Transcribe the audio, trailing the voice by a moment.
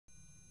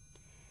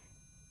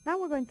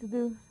going to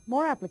do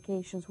more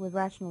applications with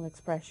rational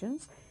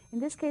expressions. In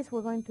this case,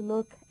 we're going to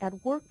look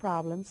at work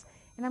problems,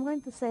 and I'm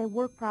going to say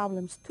work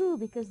problems 2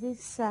 because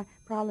these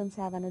problems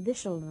have an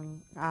additional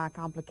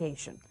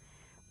complication.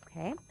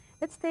 Okay,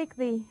 let's take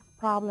the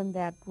problem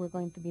that we're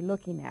going to be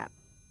looking at.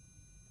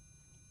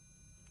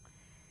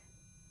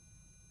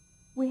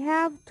 We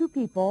have two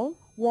people,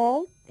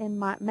 Walt and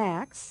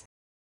Max,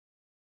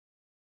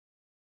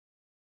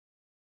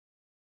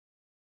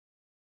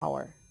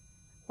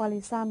 while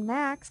his son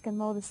Max can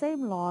mow the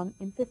same lawn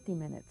in 50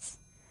 minutes.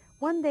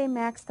 One day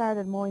Max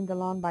started mowing the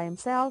lawn by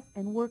himself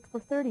and worked for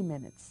 30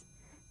 minutes.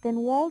 Then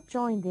Walt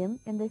joined him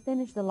and they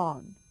finished the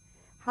lawn.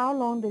 How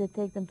long did it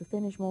take them to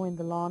finish mowing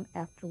the lawn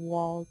after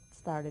Walt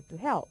started to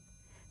help?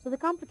 So the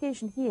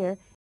complication here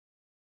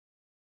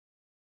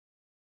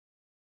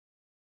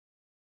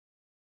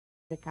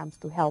it comes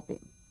to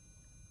helping.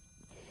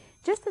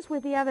 Just as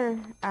with the other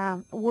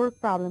work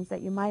problems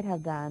that you might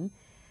have done,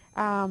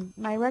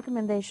 my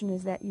recommendation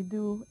is that you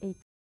do a...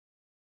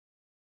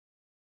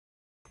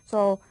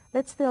 So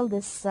let's fill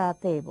this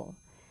table.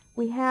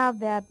 We have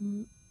that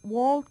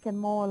Walt can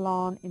mow a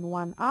lawn in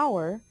 1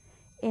 hour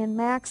and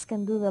Max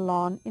can do the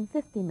lawn in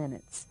 50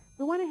 minutes.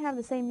 We want to have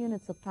the same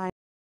units of time.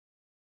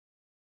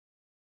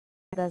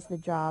 Does the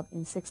job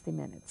in 60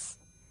 minutes.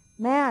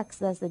 Max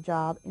does the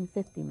job in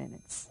 50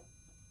 minutes.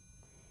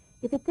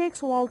 If it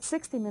takes Walt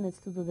 60 minutes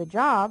to do the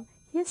job,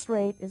 his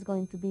rate is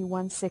going to be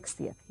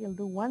 1/60th. He'll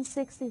do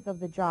 1/60th of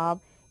the job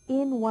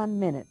in 1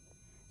 minute.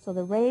 So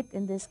the rate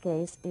in this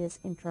case is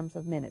in terms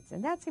of minutes,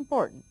 and that's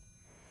important.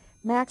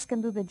 Max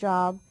can do the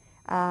job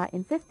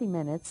in 50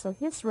 minutes, so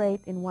his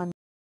rate in 1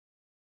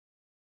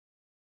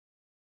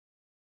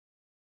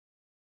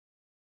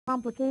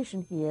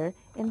 complication here,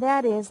 and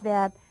that is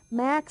that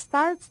Max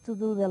starts to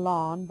do the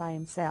lawn by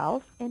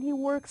himself, and he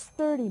works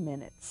 30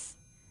 minutes.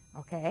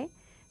 Okay?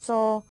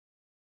 So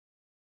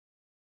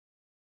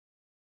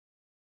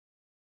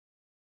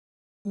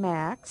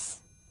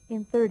Max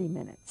in 30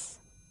 minutes.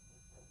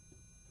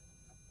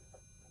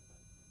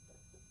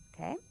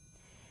 Okay?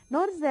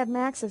 Notice that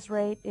Max's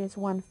rate is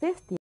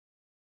 1/50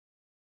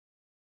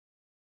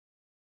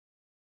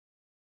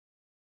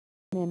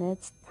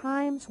 minutes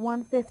times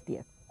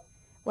 1/50th.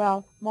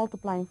 Well,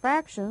 multiplying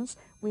fractions,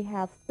 we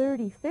have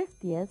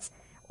 30/50ths,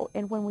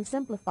 and when we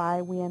simplify,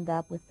 we end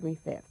up with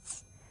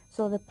 3/5.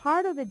 So the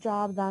part of the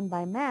job done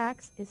by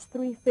Max is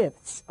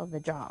 3/5 of the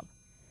job.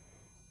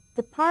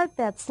 The part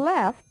that's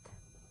left,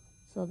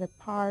 so the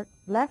part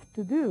left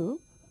to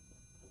do,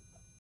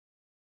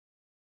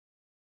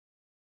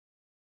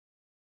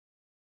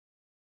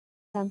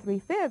 and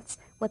 3/5,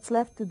 what's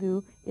left to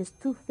do is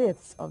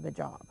 2/5 of the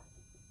job.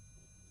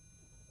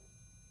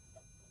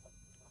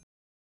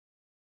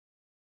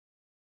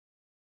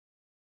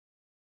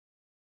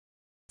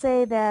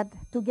 Say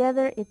that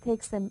together it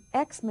takes them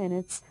X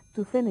minutes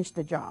to finish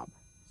the job.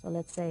 So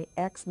let's say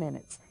X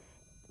minutes.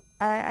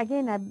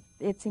 Again,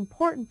 it's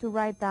important to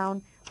write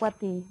down what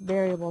the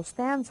variable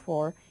stands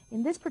for.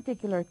 In this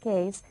particular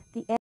case,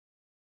 the X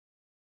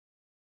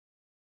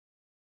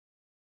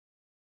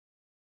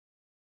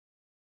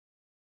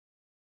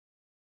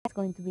is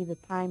going to be the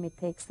time it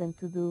takes them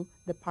to do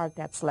the part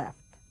that's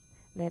left.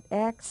 Let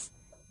X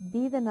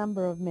be the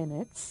number of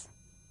minutes .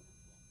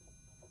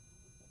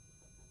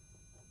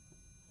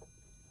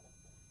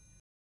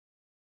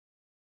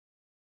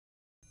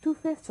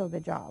 2/5 of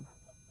the job,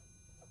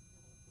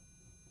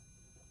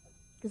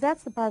 because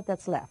that's the part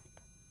that's left.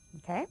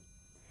 Okay?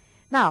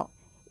 Now,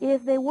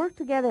 if they work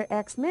together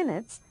X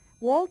minutes,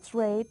 Walt's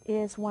rate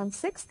is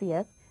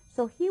 1/60th,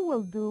 so he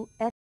will do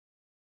X.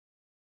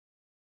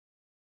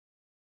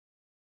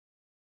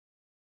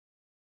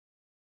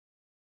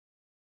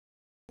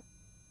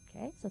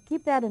 Okay, so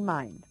keep that in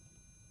mind.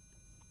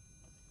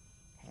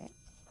 Okay.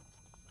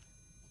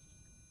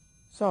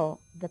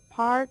 So the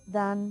part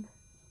done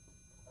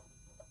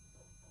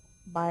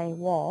by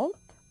Walt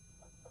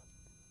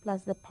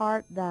plus the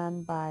part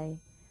done by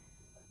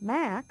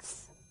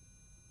Max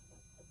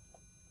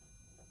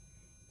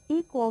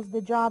equals the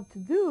job to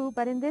do,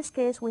 but in this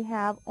case we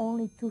have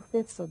only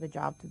 2/5 of the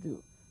job to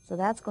do. So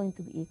that's going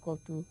to be equal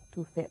to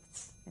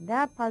 2/5. And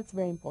that part's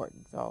very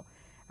important. So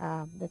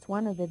that's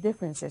one of the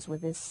differences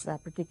with this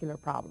particular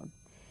problem.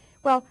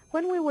 Well,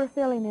 when we were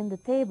filling in the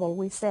table,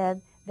 we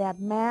said that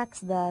Max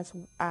does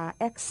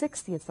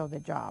X/60th of the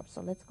job.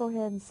 So let's go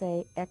ahead and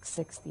say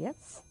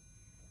X/60th.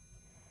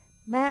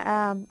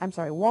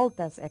 Walt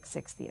does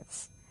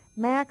X/60th.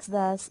 Max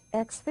does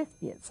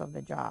X/50th of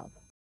the job.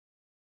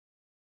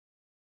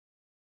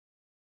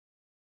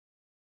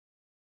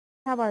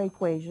 We have our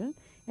equation,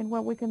 and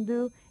what we can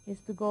do is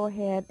to go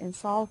ahead and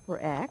solve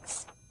for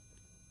X.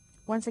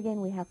 Once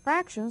again, we have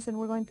fractions, and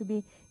we're going to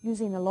be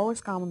using a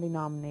lowest common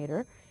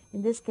denominator.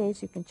 In this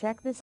case, you can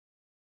check this.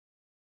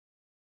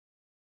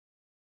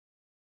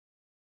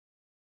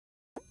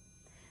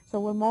 So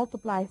we'll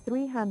multiply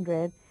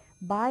 300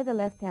 by the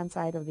left-hand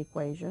side of the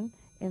equation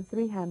and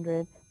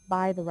 300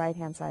 by the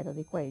right-hand side of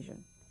the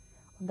equation.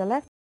 On the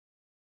left,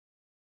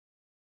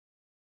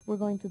 we're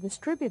going to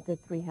distribute the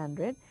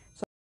 300.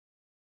 So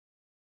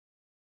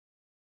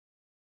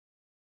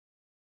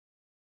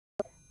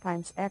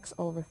times x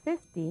over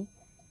 50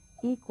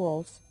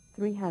 equals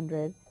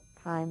 300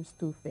 times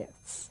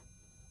 2/5.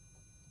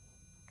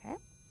 Okay?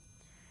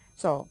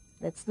 So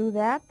let's do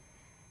that.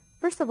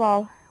 First of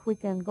all, we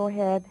can go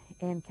ahead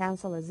and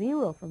cancel a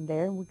 0 from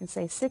there, and we can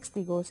say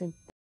 60 goes in.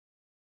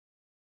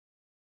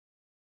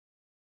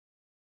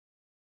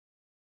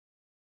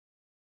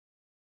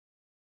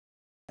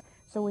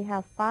 So we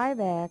have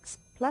 5x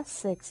plus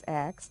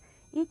 6x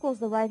equals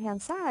the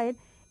right-hand side,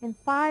 and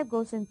 5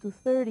 goes into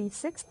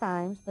 36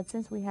 times, but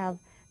since we have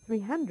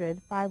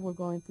 300, 5 will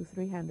go into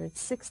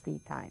 360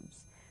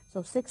 times.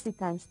 So 60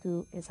 times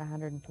 2 is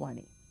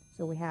 120.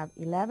 So we have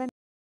 11.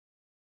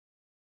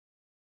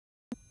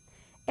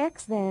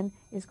 X then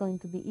is going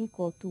to be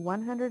equal to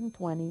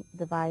 120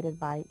 divided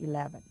by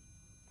 11.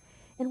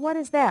 And what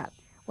is that?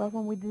 Well,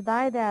 when we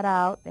divide that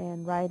out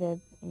and write it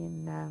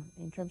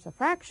in terms of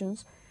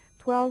fractions,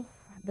 12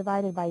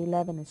 divided by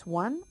 11 is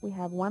 1. We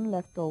have 1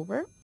 left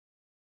over.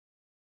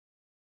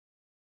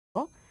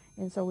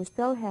 And so we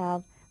still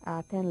have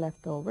 10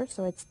 left over.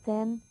 So it's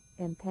 10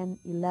 and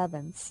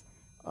 10/11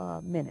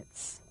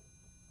 minutes.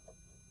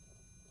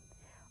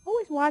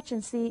 Always watch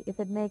and see if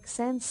it makes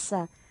sense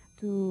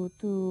for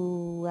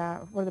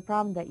the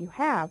problem that you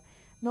have.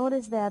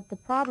 Notice that the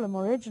problem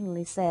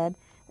originally said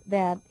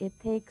that it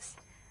takes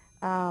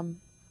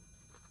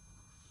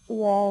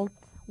Walt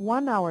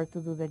 1 hour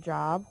to do the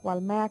job, while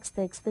Max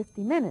takes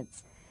 50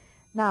 minutes.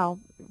 Now,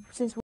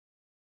 since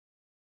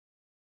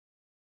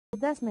it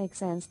does make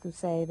sense to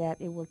say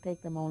that it will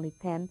take them only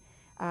 10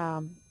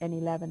 and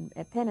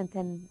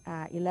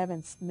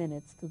 10/11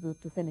 minutes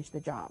to finish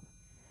the job.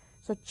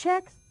 So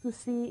check to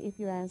see if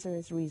your answer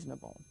is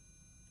reasonable.